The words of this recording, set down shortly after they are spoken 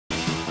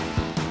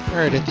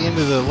Alright, at the end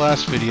of the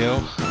last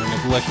video,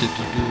 I neglected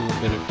to do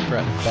a bit of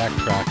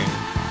backtracking.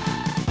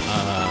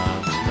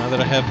 So now that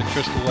I have the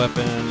crystal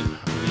weapon,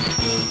 I need to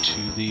go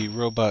to the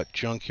robot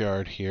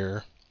junkyard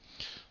here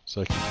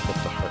so I can pick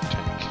up the heart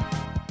tank.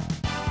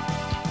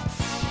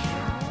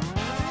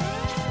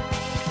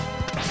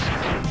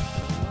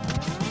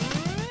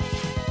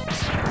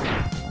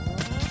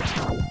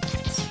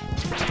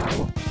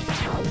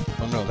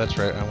 Oh no, that's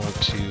right, I want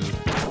to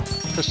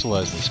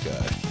crystallize this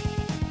guy.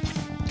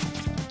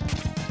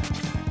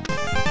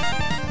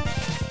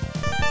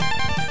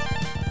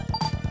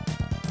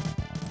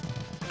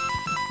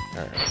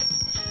 Alright.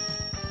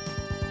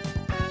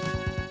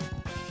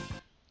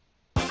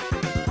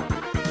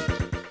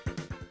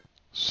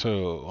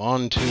 So,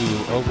 on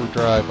to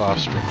Overdrive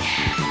Ostrich.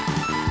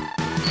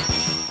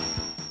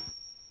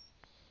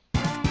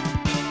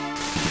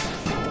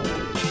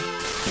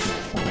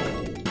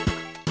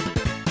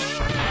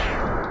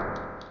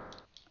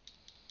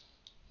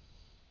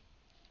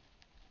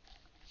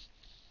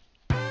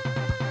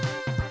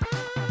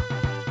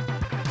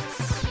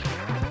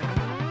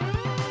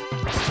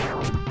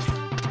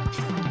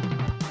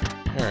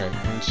 Alright,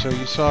 and so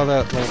you saw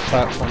that little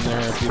platform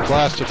there. If you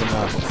blast it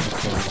enough, you can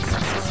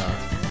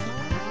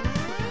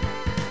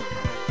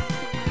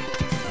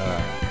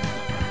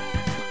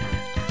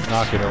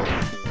knock it over.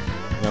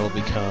 And that will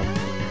become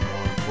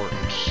more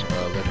important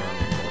later on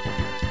in the level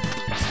here.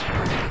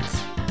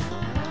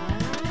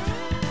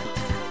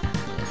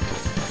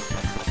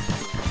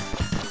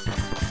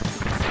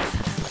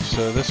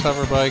 So this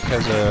hover bike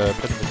has a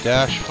bit of a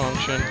dash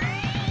function.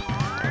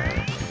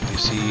 You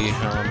see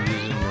how I'm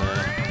using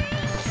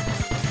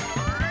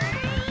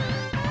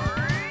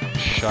the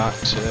shot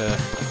to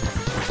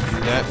do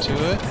that to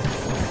it.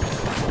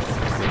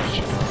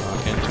 You want to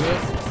knock into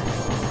it.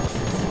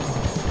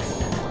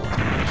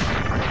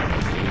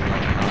 You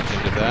want to knock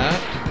into that.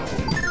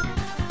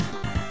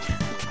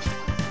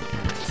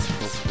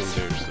 Hopefully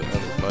there's the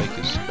other bike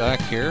is back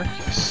here.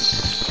 Yes.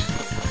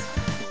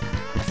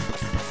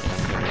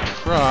 I'm going to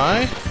try.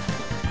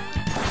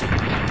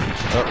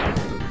 Oh.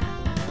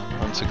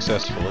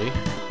 Unsuccessfully.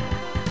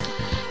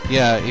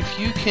 Yeah, if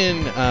you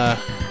can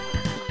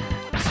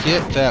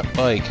get that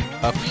bike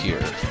up here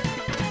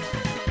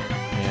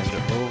and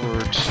over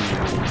to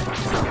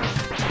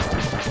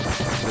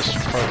this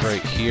part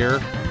right here,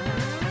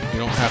 you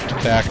don't have to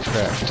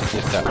backtrack to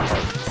get that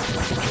part.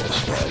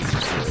 You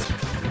just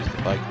use the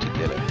bike to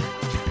get it.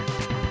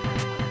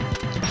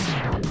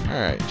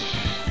 Alright,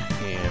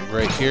 and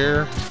right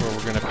here is where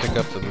we're going to pick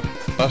up the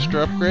Buster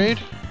upgrade,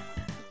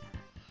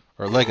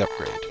 or leg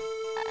upgrade.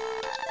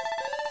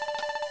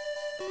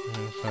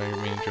 Modify your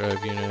main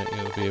drive unit,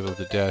 you'll be able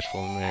to dash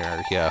while in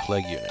there. Yeah,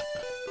 leg unit.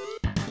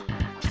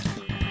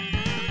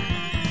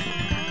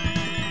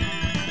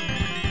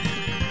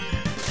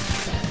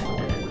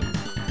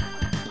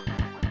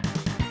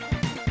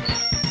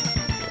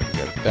 Yeah, we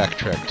gotta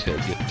backtrack to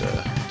get the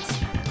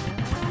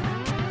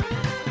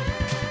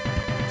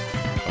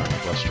final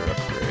Buster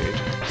upgrade.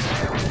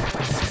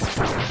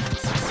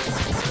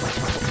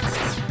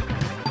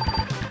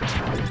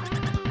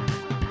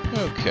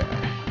 Okay.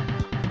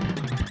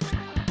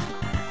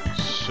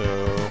 So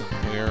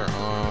we're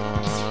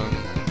on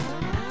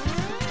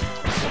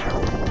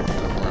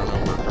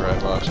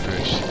Overdrive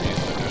Ostrich.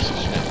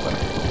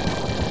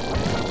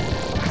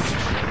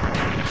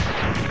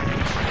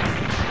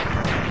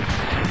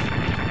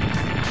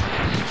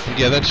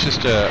 Yeah, that's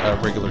just a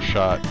regular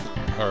shot,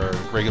 or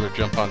regular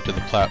jump onto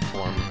the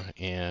platform,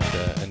 and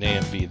an A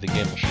and B. The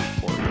game will shoot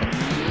for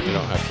you. You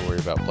don't have to worry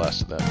about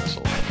blasting that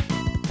missile.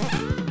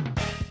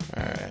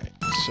 Alright,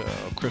 so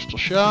crystal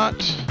shot.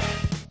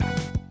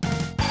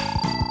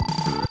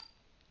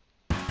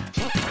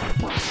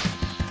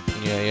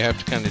 Yeah, you have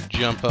to kind of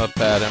jump up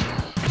at him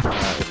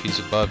if he's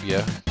above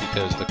you,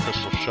 because the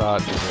crystal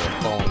shot is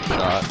a falling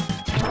shot.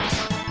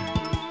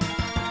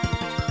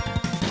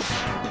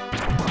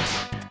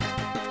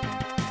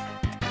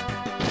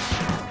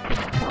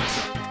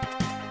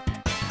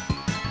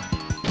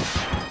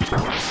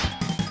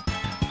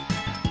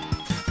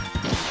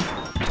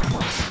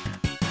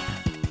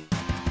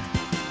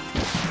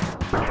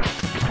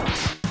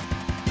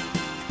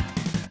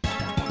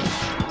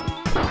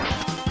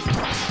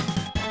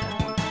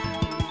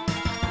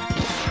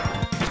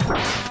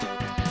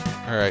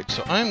 Alright,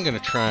 so I'm going to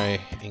try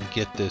and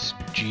get this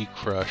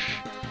G-Crush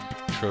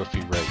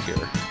trophy right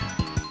here.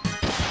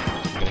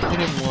 I'm going to hit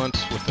him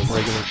once with a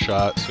regular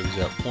shot, so he's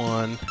at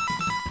 1.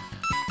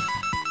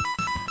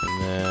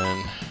 And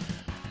then,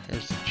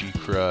 here's the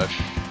G-Crush.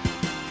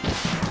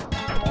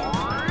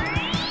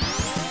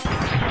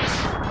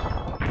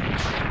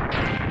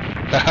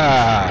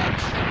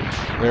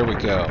 Haha! There we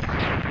go.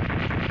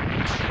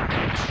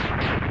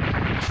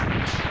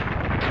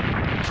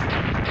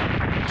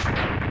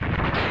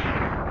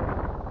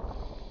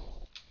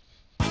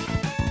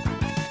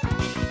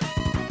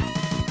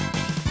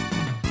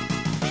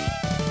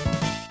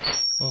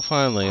 Well,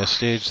 finally, a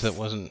stage that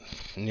wasn't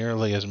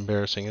nearly as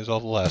embarrassing as all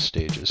the last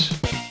stages.